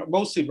lot of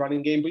mostly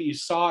running game, but you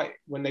saw it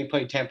when they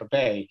played Tampa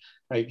Bay,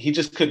 like, he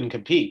just couldn't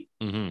compete.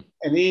 And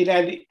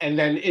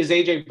then is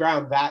AJ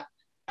Brown that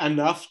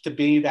enough to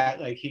be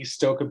that, like, he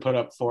still could put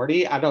up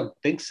 40? I don't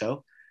think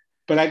so.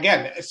 But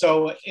again,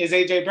 so is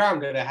AJ Brown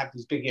going to have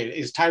this big year?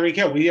 Is Tyreek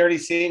Hill? We already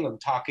seeing him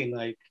talking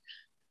like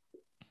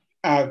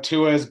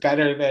Tua is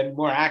better than,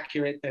 more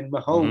accurate than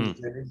Mahomes.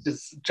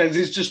 And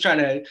he's just trying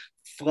to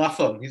fluff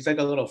him. He's like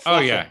a little fluffer. Oh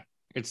yeah,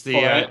 it's the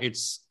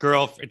it's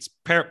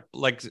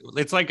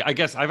like, I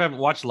guess I haven't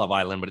watched Love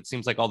Island, but it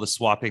seems like all the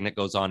swapping that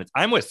goes on.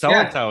 I'm with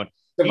so-and-so.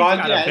 And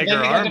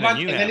then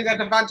you got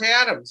Devontae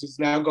Adams, who's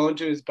now going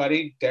to his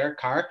buddy Derek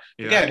Carr.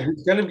 Again,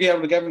 who's going to be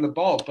able to give him the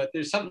ball, but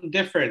there's something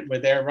different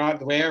with the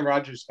way Aaron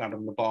Rodgers got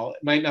him the ball.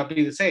 It might not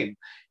be the same.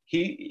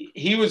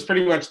 He was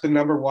pretty much the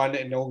number one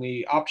and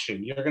only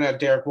option. You're going to have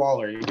Derek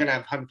Waller. You're going to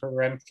have Hunter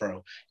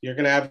Renfrow. You're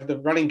going to have the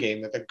running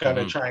game that they're going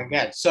to try and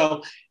get.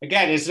 So,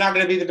 again, it's not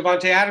going to be the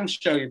Devontae Adams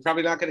show. You're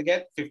probably not going to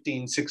get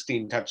 15,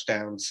 16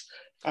 touchdowns.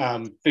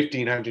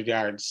 1,500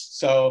 yards.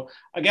 So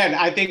again,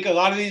 I think a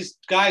lot of these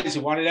guys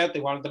who wanted out, they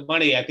wanted the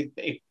money. I think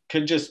it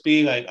could just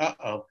be like,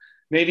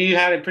 maybe you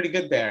had it pretty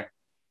good there.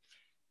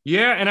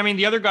 Yeah, and I mean,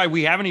 the other guy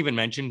we haven't even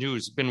mentioned,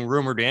 who's been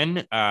rumored in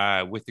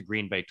with the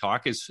Green Bay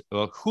talk, is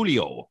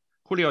Julio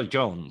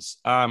Jones.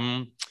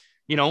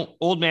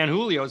 Old man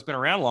Julio has been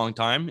around a long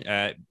time,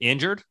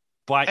 injured,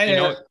 but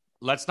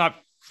let's not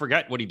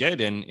forget what he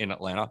did in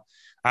Atlanta.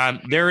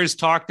 There is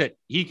talk that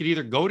he could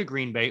either go to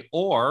Green Bay,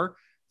 or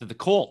that the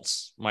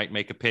Colts might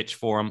make a pitch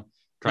for him,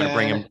 trying to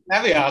bring him.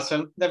 That'd be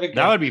awesome. That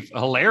would be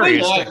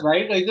hilarious.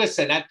 Right? Like,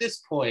 listen, at this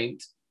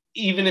point,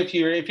 even if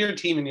you're a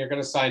team and you're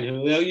going to sign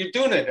Julio, you're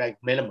doing it like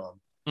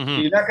minimum.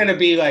 You're not going to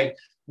be like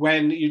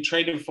when you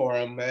traded for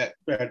him.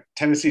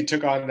 Tennessee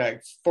took on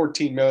like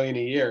 $14 million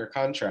a year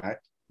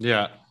contract.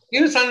 Yeah,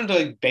 you sign him to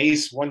like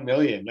base $1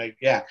 million. Like,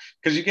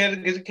 because you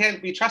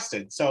can't be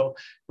trusted. So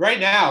right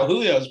now,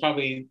 Julio is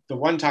probably the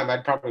one time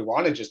I'd probably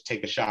want to just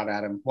take a shot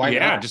at him. Why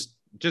not? Just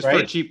right?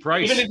 For a cheap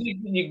price. Even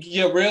if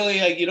you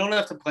really, like, you don't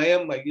have to play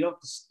him. Like, you don't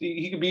have to,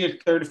 he could be your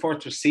third or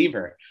fourth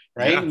receiver,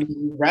 right? And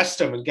you rest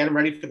him and get him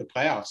ready for the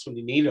playoffs when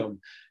you need him.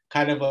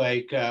 Kind of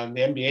like the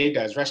NBA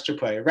does, rest your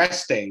player,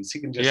 rest days. He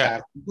can just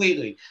have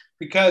completely,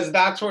 because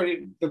that's where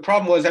the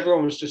problem was.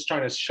 Everyone was just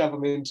trying to shove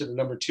him into the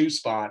number 2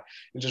 spot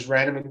and just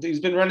ran him.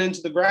 He's been run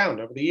into the ground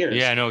over the years.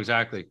 Yeah, no,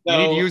 exactly. So,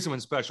 you need to use him in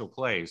special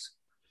plays.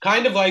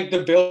 Kind of like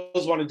the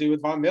Bills want to do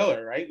with Von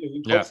Miller, right?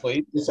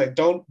 Hopefully, it's like,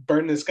 don't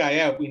burn this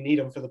guy out. We need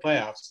him for the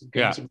playoffs.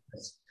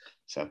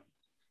 So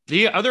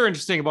the other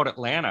interesting about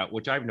Atlanta,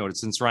 which I've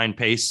noticed since Ryan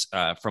Pace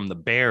from the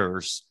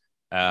Bears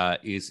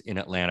is in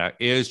Atlanta,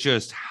 is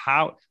just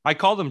how I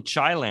call them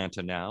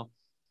Chilanta now,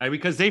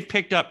 because they've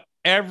picked up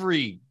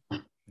every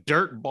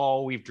dirt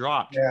ball we've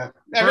dropped. Yeah,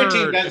 every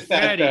team does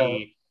that.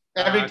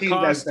 Every team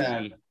does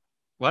that.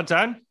 What's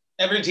that?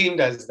 Every team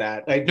does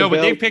that. Like, no, but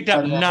they've picked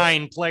up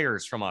 9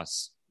 players from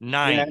us.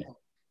 9. Yeah.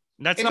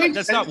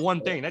 That's not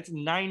one thing. That's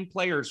 9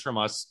 players from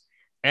us.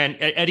 And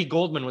Eddie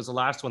Goldman was the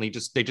last one they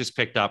just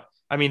picked up.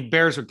 I mean,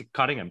 Bears are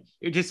cutting him.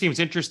 It just seems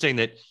interesting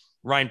that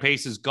Ryan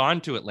Pace has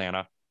gone to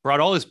Atlanta, brought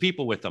all his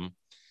people with him,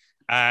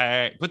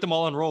 put them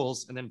all on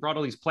rolls, and then brought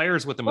all these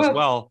players with him as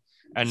well.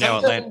 And now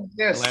Atlanta.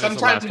 Yes, but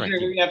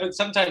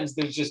sometimes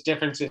there's just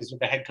differences with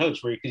the head coach,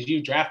 because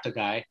you draft a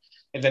guy,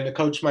 and then the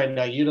coach might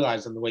not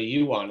utilize them the way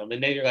you want them,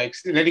 and then you're like,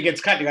 and then he gets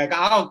cut. You're like,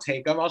 I'll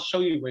take him. I'll show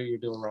you where you're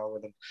doing wrong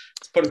with him.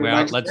 I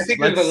think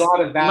there's a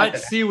lot of that.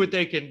 Let's see what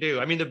they can do.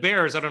 I mean, the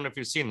Bears. I don't know if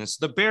you've seen this.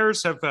 The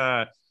Bears have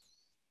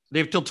they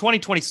have till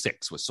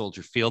 2026 with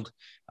Soldier Field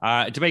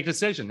to make a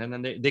decision, and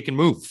then they can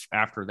move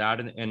after that.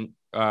 And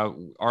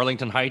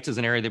Arlington Heights is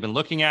an area they've been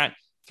looking at,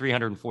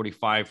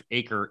 345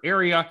 acre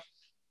area.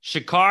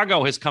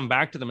 Chicago has come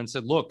back to them and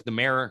said, look,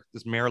 Mayor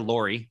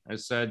Laurie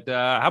has said,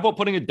 how about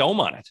putting a dome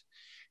on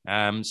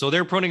it? So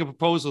they're putting a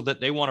proposal that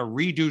they want to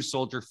redo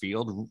Soldier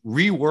Field,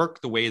 rework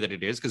the way that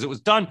it is, because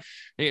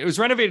it was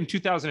renovated in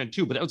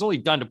 2002, but it was only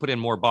done to put in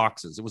more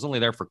boxes. It was only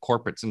there for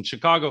corporates. In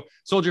Chicago,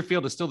 Soldier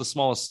Field is still the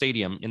smallest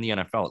stadium in the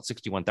NFL at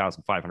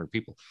 61,500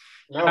 people.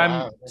 Oh,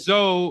 wow.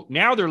 So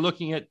now they're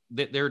looking at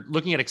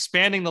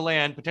expanding the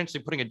land,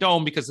 potentially putting a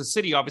dome, because the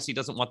city obviously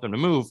doesn't want them to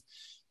move,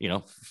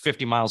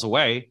 50 miles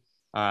away.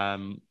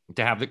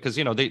 To have it, because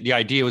the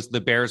idea was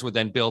the Bears would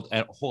then build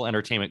a whole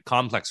entertainment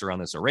complex around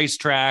this, a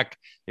racetrack.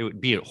 It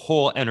would be a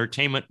whole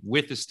entertainment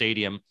with the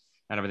stadium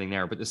and everything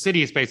there. But the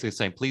city is basically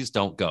saying, please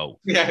don't go.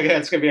 Yeah,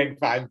 it's gonna be like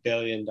 $5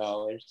 billion.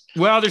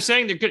 Well, they're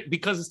saying they're good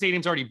because the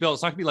stadium's already built.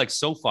 It's not gonna be like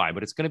SoFi,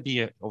 but it's gonna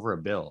be over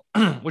 $1 billion,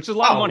 which is a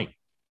lot of money.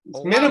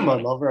 It's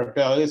minimum over $1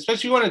 billion, especially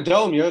if you want a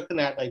dome. You're looking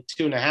at like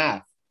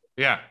 2.5.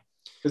 Yeah.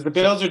 Because the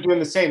Bills are doing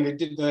the same. They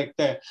did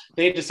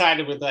they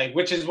decided with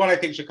which is what I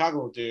think Chicago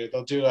will do.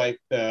 They'll do like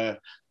the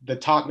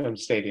Tottenham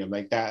Stadium,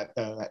 like that.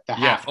 The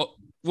half. Oh,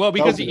 well,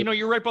 because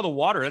you're right by the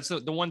water. That's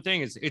the one thing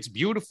is it's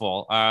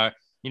beautiful.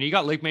 You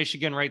got Lake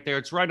Michigan right there.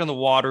 It's right on the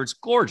water. It's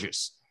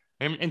gorgeous.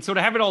 And so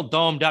to have it all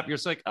domed up, you're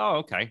just like, oh,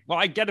 okay. Well,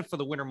 I get it for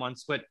the winter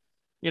months, but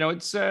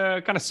it's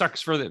kind of sucks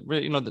for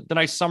the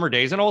nice summer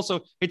days. And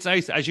also it's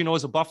nice, as you know,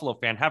 as a Buffalo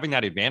fan, having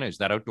that advantage,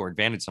 that outdoor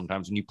advantage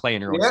sometimes when you play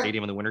in your own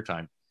stadium in the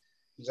wintertime.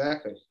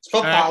 Exactly. It's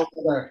football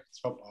weather. It's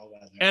football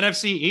weather.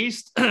 NFC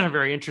East,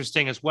 very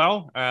interesting as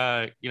well.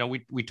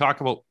 We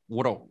talk about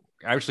what a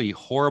actually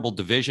horrible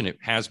division it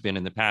has been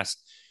in the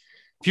past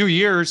few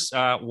years.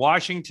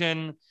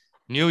 Washington,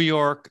 New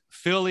York,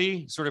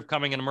 Philly sort of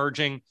coming and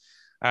emerging.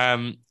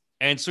 And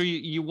so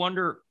you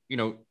wonder,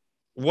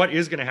 what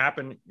is going to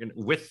happen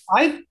with.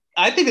 I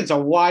think it's a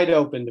wide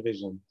open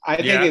division.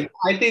 I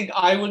think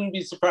I wouldn't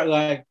be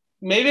surprised.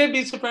 Maybe I'd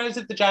be surprised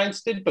if the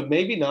Giants did, but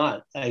maybe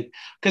not.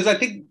 Because I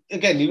think,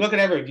 again, you look at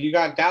everything. You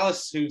got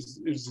Dallas,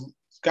 who's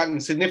gotten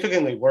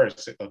significantly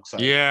worse, it looks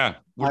like. Yeah,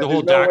 the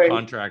whole Dak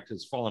contract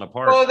has fallen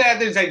apart. Oh,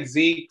 there's like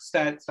Zeke's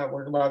that's not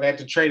working well. They had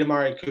to trade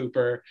Amari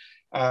Cooper.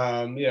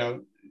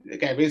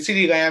 Again, with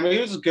CeeDee Lamb, he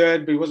was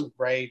good, but he wasn't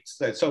great.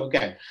 So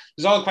again,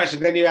 there's all the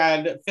questions. Then you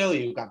had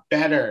Philly, who got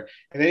better.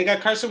 And then you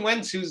got Carson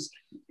Wentz, who's,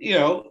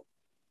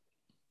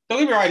 don't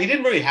get me wrong, he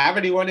didn't really have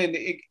anyone in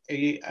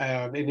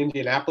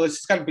Indianapolis.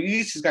 He's got a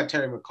beast. He's got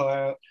Terry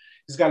McLaurin.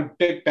 He's got a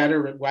bit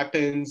better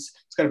weapons.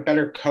 He's got a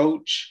better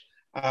coach.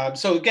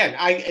 So again,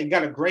 I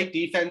got a great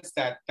defense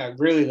that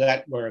really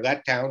were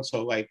let down.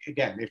 So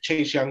again, if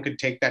Chase Young could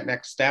take that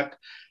next step,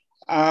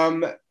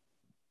 and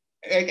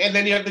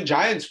then you have the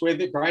Giants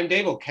with Brian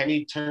Daboll. Can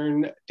he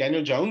turn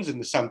Daniel Jones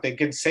into something?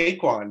 Can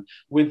Saquon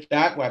with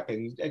that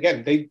weapon?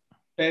 Again, they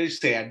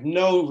basically had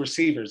no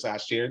receivers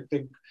last year.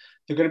 They're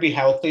going to be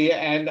healthy.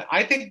 And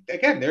I think,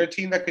 again, they're a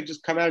team that could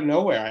just come out of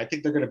nowhere. I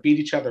think they're going to beat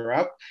each other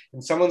up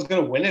and someone's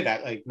going to win it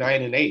at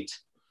 9-8.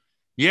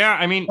 Yeah.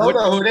 I mean, I don't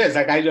know who it is.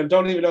 I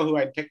don't even know who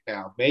I'd pick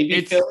now.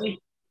 Maybe Philly.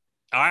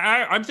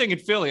 I'm thinking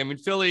Philly. I mean,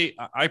 Philly,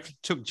 I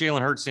took Jalen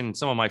Hurts in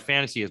some of my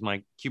fantasy as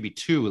my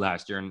QB2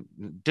 last year and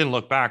didn't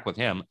look back with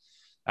him.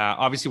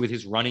 Obviously with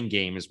his running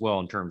game as well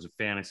in terms of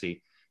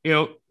fantasy.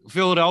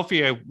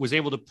 Philadelphia was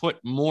able to put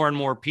more and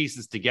more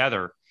pieces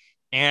together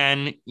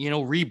and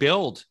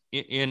rebuild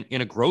in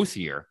a growth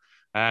year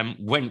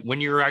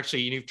when you're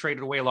actually you've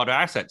traded away a lot of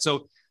assets.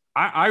 So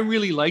I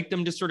really like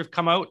them to sort of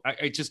come out.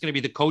 It's just going to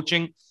be the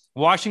coaching.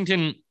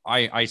 Washington,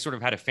 I sort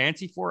of had a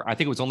fancy for. I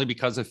think it was only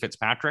because of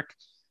Fitzpatrick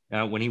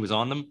when he was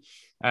on them.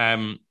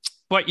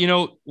 But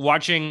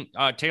watching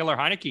Taylor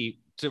Heineke,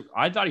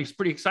 I thought he was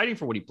pretty exciting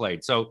for what he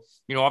played. So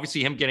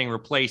obviously him getting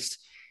replaced,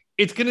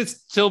 it's going to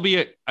still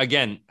be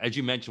again, as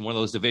you mentioned, one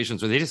of those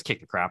divisions where they just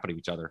kick the crap out of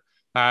each other,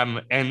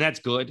 and that's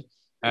good.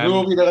 We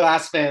will be the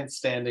last man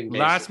standing. Basically.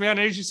 Last man,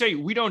 and as you say,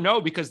 we don't know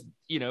because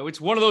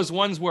it's one of those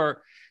ones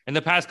where in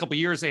the past couple of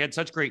years they had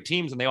such great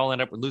teams and they all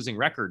end up with losing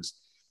records.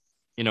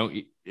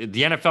 The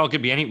NFL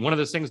could be any one of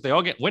those things. They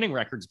all get winning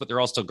records, but they're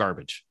all still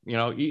garbage.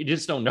 You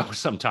just don't know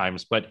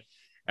sometimes. But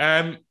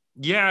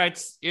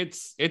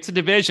it's a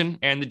division,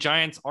 and the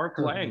Giants are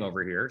playing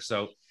over here,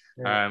 so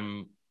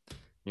good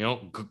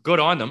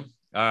on them.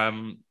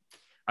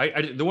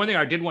 The one thing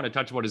I did want to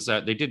touch about is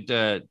that they did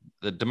the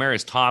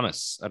Demaryius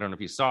Thomas. I don't know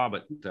if you saw,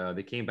 but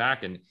they came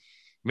back and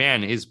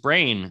man, his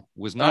brain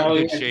was not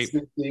in good shape.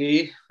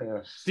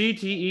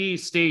 CTE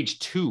stage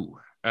 2.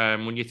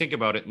 When you think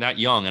about it, that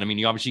young, and I mean,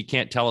 you obviously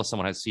can't tell if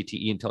someone has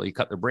CTE until you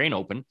cut their brain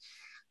open.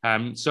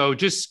 So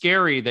just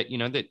scary that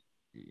that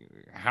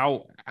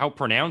how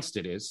pronounced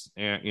it is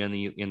in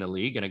the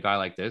league, and a guy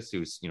like this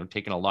who's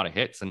taking a lot of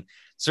hits and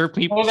serve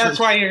people. Well, that's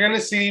why you're going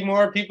to see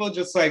more people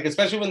just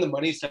especially when the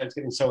money starts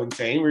getting so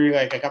insane, where you're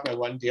like, I got my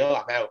one deal,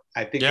 I'm out.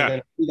 I think you're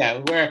going to see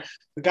that. Where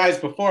the guys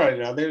before,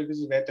 they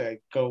had to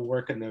go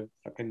work in the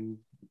fucking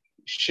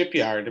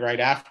shipyard right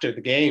after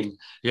the game.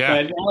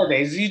 Yeah. But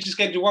nowadays, you just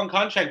get one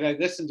contract. Like,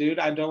 listen, dude,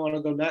 I don't want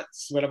to go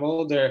nuts when I'm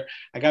older.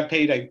 I got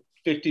paid like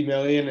 $50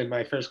 million in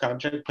my first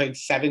contract. Played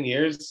 7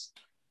 years.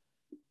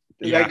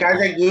 Like guys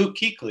like Luke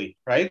Kuechly,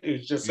 right? It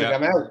was just like,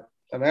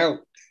 I'm out.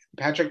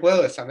 Patrick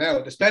Willis, I'm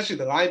out. Especially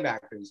the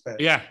linebackers.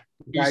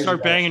 You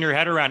start banging your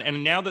head around.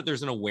 And now that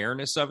there's an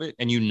awareness of it,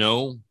 and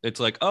it's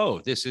like, oh,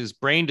 this is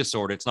brain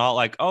disorder. It's not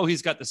like, oh,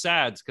 he's got the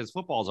SADS because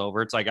football's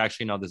over. It's like,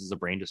 actually, no, this is a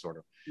brain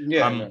disorder.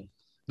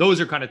 Those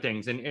are kind of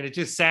things. And it's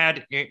just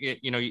sad.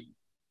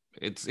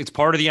 It's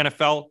part of the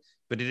NFL,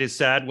 but it is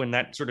sad when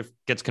that sort of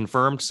gets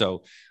confirmed.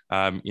 So,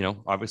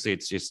 obviously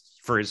it's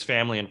just for his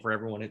family and for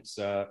everyone, it's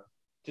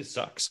just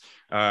sucks.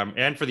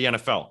 And for the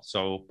NFL.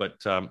 So, but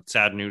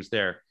sad news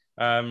there.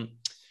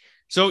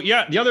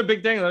 The other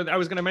big thing I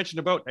was going to mention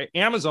about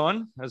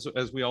Amazon,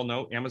 as we all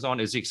know, Amazon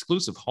is the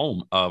exclusive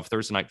home of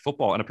Thursday Night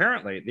Football. And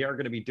apparently they are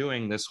going to be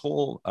doing this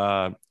whole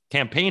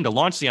campaign to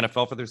launch the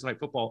NFL for Thursday Night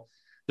Football.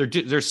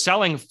 They're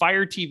selling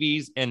Fire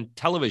TVs and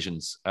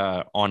televisions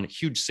on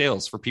huge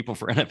sales for people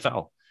for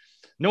NFL.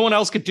 No one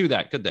else could do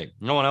that, could they?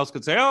 No one else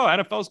could say, oh,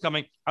 NFL's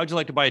coming. How would you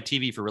like to buy a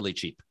TV for really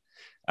cheap?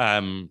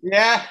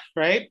 Yeah,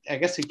 right. I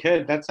guess he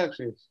could. That's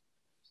actually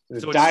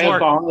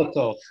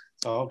diabolical.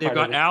 They've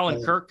got Al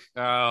and Kirk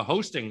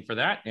hosting for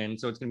that, and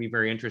so it's going to be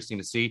very interesting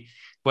to see.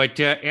 But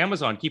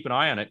Amazon, keep an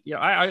eye on it.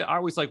 I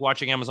always like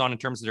watching Amazon in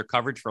terms of their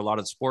coverage for a lot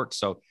of sports.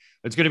 So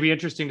it's going to be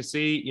interesting to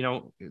see.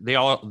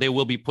 They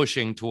will be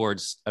pushing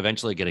towards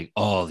eventually getting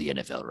all the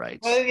NFL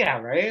rights. Well, yeah,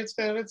 right. It's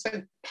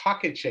a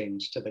pocket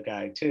change to the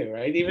guy too,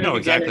 right? Even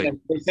exactly.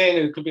 They're saying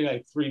it could be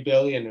like $3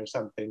 billion or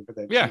something for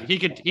that. Yeah, he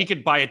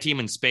could buy a team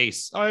in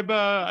space. I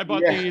bought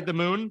the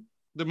moon.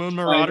 The Moon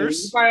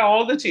Marauders. You buy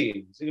all the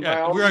teams.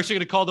 We're actually going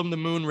to call them the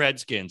Moon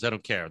Redskins. I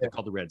don't care. They're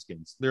called the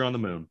Redskins. They're on the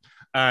moon.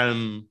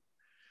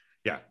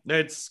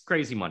 It's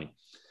crazy money.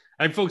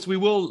 And folks, we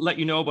will let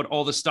you know about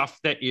all the stuff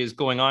that is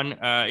going on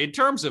in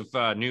terms of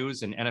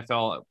news and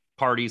NFL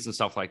parties and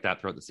stuff like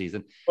that throughout the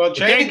season. Well,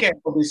 training camp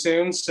will be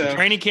soon.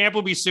 Training camp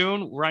will be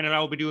soon. Ryan and I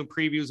will be doing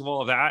previews of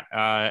all of that.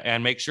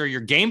 And make sure your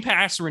Game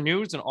Pass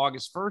renews on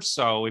August 1st.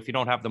 So if you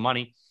don't have the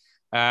money,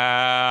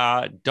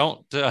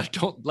 don't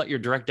let your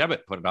direct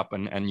debit put it up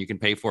and you can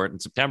pay for it in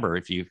September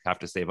if you have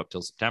to save up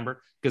till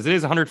September, because it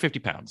is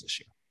 £150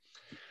 this year.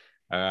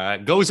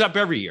 Goes up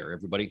every year,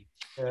 everybody.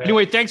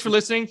 Anyway, thanks for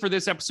listening for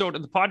this episode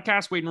of the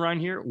podcast. Wade and Ryan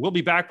here. We'll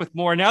be back with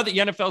more. Now that the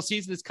NFL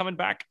season is coming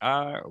back,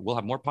 we'll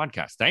have more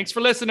podcasts. Thanks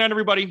for listening,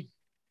 everybody.